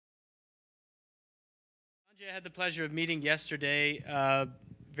Sanjay, I had the pleasure of meeting yesterday.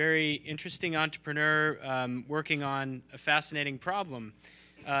 Very interesting entrepreneur working on a fascinating problem,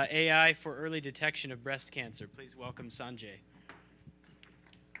 AI for early detection of breast cancer. Please welcome Sanjay.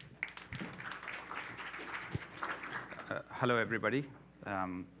 Hello, everybody.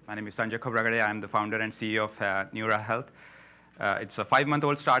 My name is Sanjay Khobragade. I'm the founder and CEO of Neura Health. It's a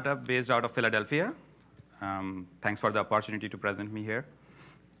 5-month-old startup based out of Philadelphia. Thanks for the opportunity to present me here.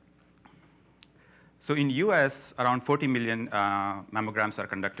 So in US, around 40 million mammograms are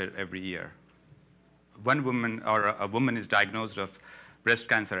conducted every year. One woman or a woman is diagnosed of breast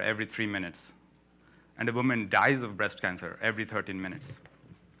cancer every 3 minutes. And a woman dies of breast cancer every 13 minutes.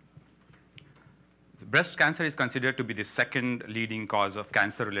 So breast cancer is considered to be the second leading cause of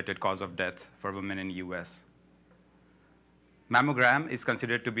cancer-related cause of death for women in US. Mammogram is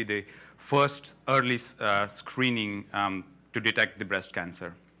considered to be the first early screening to detect the breast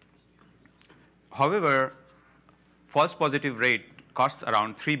cancer. However, false positive rate costs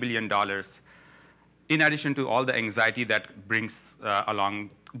around $3 billion, in addition to all the anxiety that brings along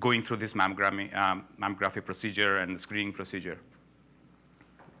going through this mammography procedure and screening procedure.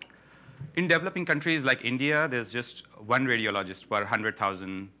 In developing countries like India, there's just one radiologist per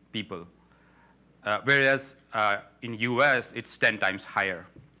 100,000 people, whereas in US, it's 10 times higher.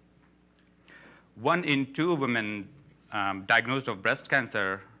 1 in 2 women diagnosed of breast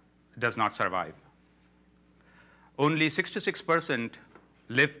cancer does not survive. Only 66%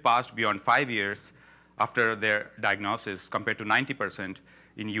 live past beyond 5 years after their diagnosis, compared to 90%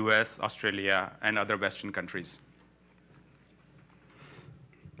 in US, Australia, and other Western countries.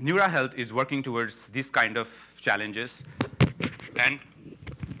 Neura Health is working towards these kind of challenges. And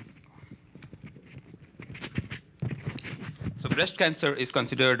so breast cancer is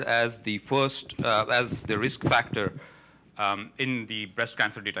considered as the first, as the risk factor in the breast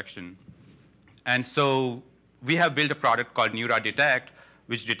cancer detection. And so we have built a product called NeuraDetect,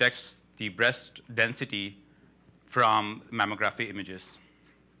 which detects the breast density from mammography images.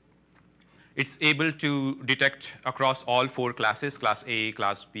 It's able to detect across all 4 classes, Class A,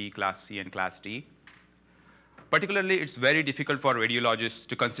 Class B, Class C, and Class D. Particularly, it's very difficult for radiologists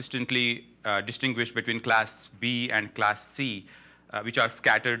to consistently distinguish between Class B and Class C, which are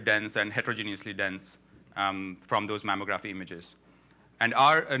scattered dense and heterogeneously dense from those mammography images. And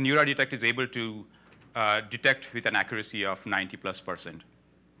our NeuraDetect is able to detect with an accuracy of 90+%.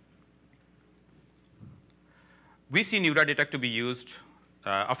 We see NeuraDetect to be used,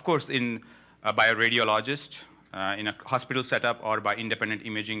 of course, by a radiologist in a hospital setup or by independent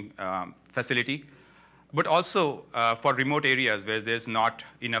imaging facility, but also for remote areas where there's not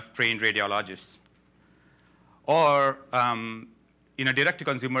enough trained radiologists, or in a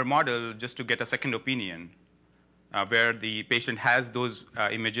direct-to-consumer model just to get a second opinion, where the patient has those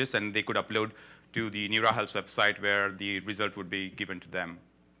images and they could upload to the Neura Health's website where the result would be given to them.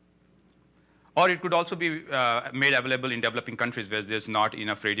 Or it could also be made available in developing countries where there's not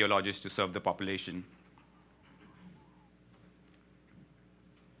enough radiologists to serve the population.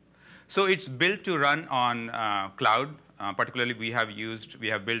 So it's built to run on cloud. Particularly, we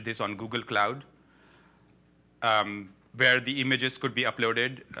have built this on Google Cloud, where the images could be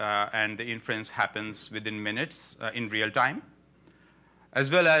uploaded and the inference happens within minutes in real time. As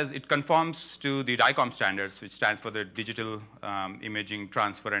well as it conforms to the DICOM standards, which stands for the Digital Imaging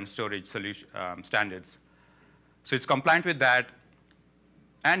Transfer and Storage Solution standards. So it's compliant with that,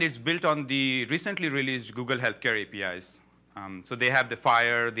 and it's built on the recently released Google Healthcare APIs. So they have the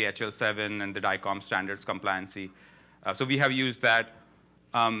FHIR, the HL7, and the DICOM standards compliancy. So we have used that.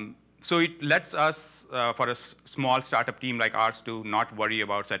 So it lets us, for a small startup team like ours, to not worry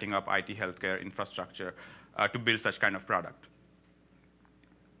about setting up IT healthcare infrastructure to build such kind of product.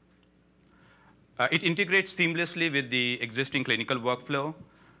 It integrates seamlessly with the existing clinical workflow.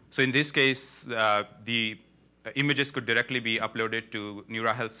 So in this case, the images could directly be uploaded to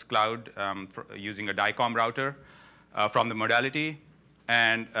Neura Health's cloud using a DICOM router from the modality.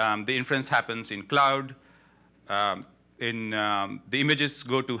 And the inference happens in cloud. The images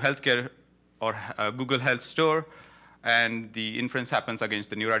go to healthcare or Google Health Store, and the inference happens against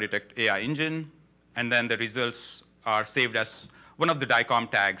the NeuraDetect AI engine. And then the results are saved as one of the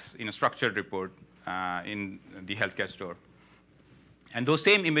DICOM tags in a structured report in the healthcare store. And those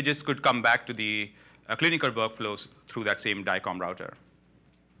same images could come back to the clinical workflows through that same DICOM router.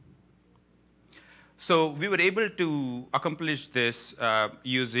 So we were able to accomplish this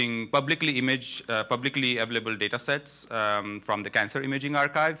using publicly available datasets from the Cancer Imaging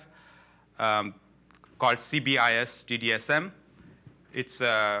Archive called CBIS DDSM. It's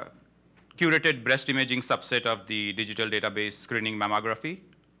a curated breast imaging subset of the digital database screening mammography.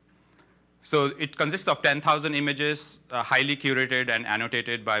 So it consists of 10,000 images, highly curated and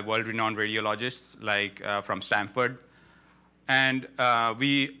annotated by world-renowned radiologists like from Stanford. And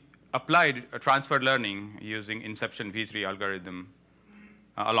we applied transfer learning using Inception V3 algorithm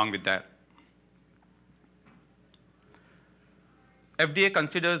along with that. FDA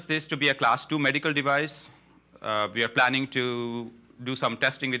considers this to be a class 2 medical device. We are planning to do some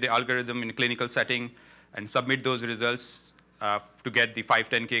testing with the algorithm in a clinical setting and submit those results to get the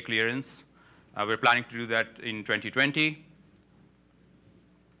 510(k) clearance. We're planning to do that in 2020.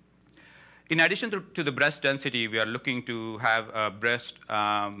 In addition to the breast density, we are looking to have breast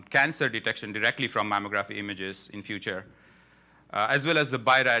cancer detection directly from mammography images in future, as well as the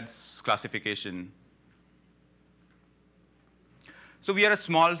BI-RADS classification. So we are a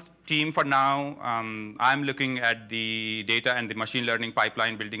small team for now. I'm looking at the data and the machine learning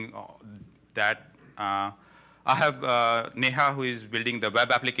pipeline, building that. I have Neha, who is building the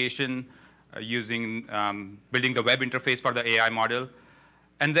web application, building the web interface for the AI model.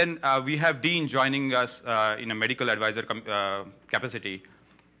 And then we have Dean joining us in a medical advisor capacity.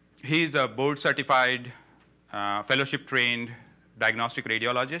 He's a board-certified, fellowship-trained diagnostic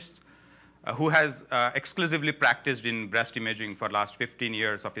radiologist who has exclusively practiced in breast imaging for the last 15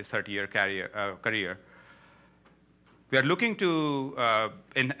 years of his 30-year career. We are looking to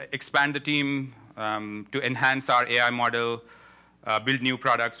expand the team to enhance our AI model, build new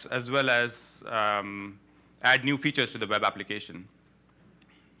products, as well as add new features to the web application.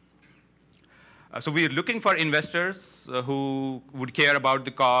 So we're looking for investors who would care about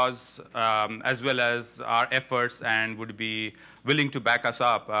the cause as well as our efforts and would be willing to back us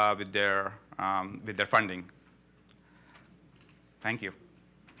up with their funding. Thank you.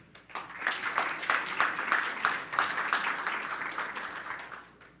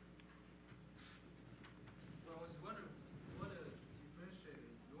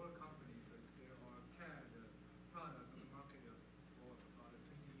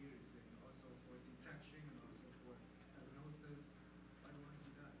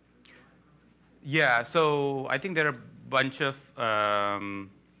 Yeah, so I think there are a bunch of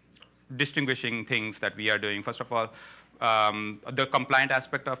distinguishing things that we are doing. First of all, the compliant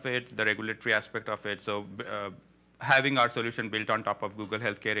aspect of it, the regulatory aspect of it. So having our solution built on top of Google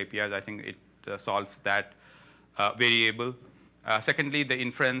Healthcare APIs, I think it solves that variable. Secondly, the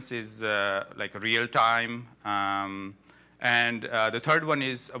inference is like real time. And the third one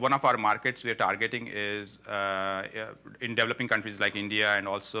is one of our markets we're targeting is in developing countries like India and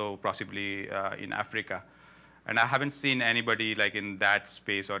also possibly in Africa. And I haven't seen anybody like in that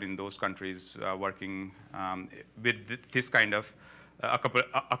space or in those countries working with this kind of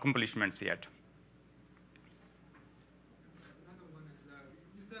accomplishments yet. Another one is,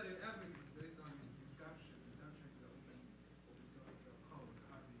 you said everything is based on Inception. Inception is the open source code.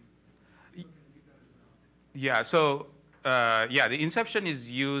 How do you use that as well? Yeah, so yeah, the Inception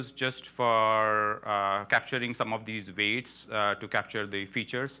is used just for capturing some of these weights to capture the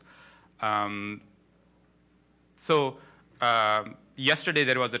features. So yesterday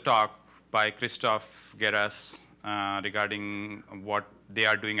there was a talk by Christoph Geras regarding what they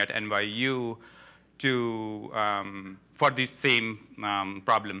are doing at NYU for this same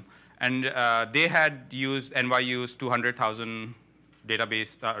problem. And they had used NYU's 200,000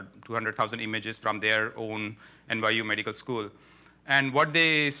 database, 200,000 images from their own NYU medical school. And what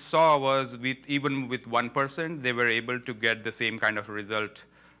they saw was even with 1%, they were able to get the same kind of result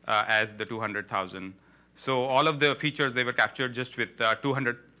as the 200,000. So all of the features, they were captured just with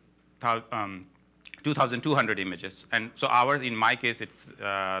 2,200 images. And so ours, in my case, it's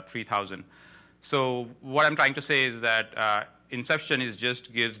 3,000. So what I'm trying to say is that Inception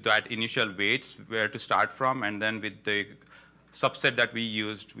just gives that initial weights where to start from, and then with the subset that we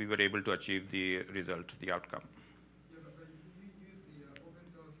used, we were able to achieve the result, the outcome. Yeah, but you use the open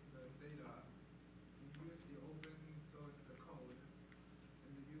source data, you use the open source code,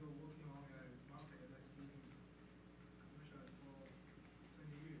 and you were working on a market that's been commercialized for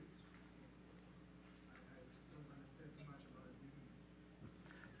 20 years. I just don't understand too much about the business.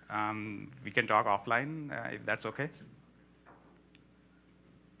 We can talk offline, if that's okay.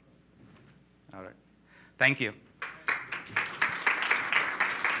 All right. Thank you.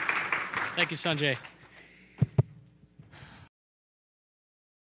 Thank you, Sanjay.